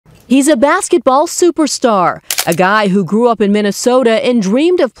He's a basketball superstar, a guy who grew up in Minnesota and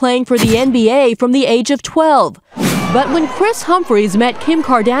dreamed of playing for the NBA from the age of 12. But when Kris Humphries met Kim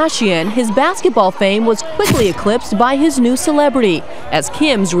Kardashian, his basketball fame was quickly eclipsed by his new celebrity as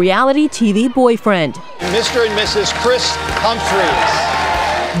Kim's reality TV boyfriend. Mr. and Mrs. Kris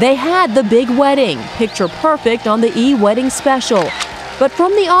Humphries. They had the big wedding, picture perfect on the E! Wedding special. But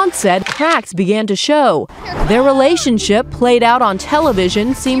from the onset, cracks began to show. Their relationship, played out on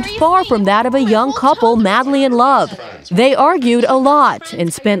television, seemed far from that of a young couple madly in love. They argued a lot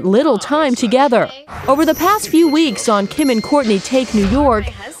and spent little time together. Over the past few weeks on Kim and Kourtney Take New York,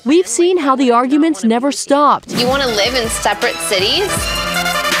 we've seen how the arguments never stopped. You want to live in separate cities?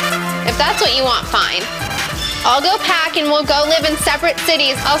 If that's what you want, fine. I'll go pack and we'll go live in separate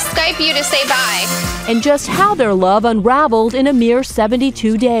cities. I'll Skype you to say bye. And just how their love unraveled in a mere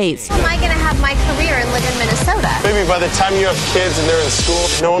 72 days. How am I going to have my career and live in Minnesota? Maybe by the time you have kids and they're in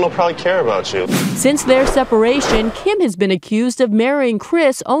school, no one will probably care about you. Since their separation, Kim has been accused of marrying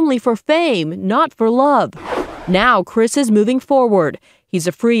Kris only for fame, not for love. Now Kris is moving forward. He's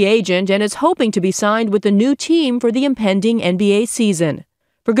a free agent and is hoping to be signed with a new team for the impending NBA season.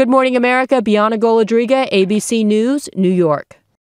 For Good Morning America, Bianna Golodriga, ABC News, New York.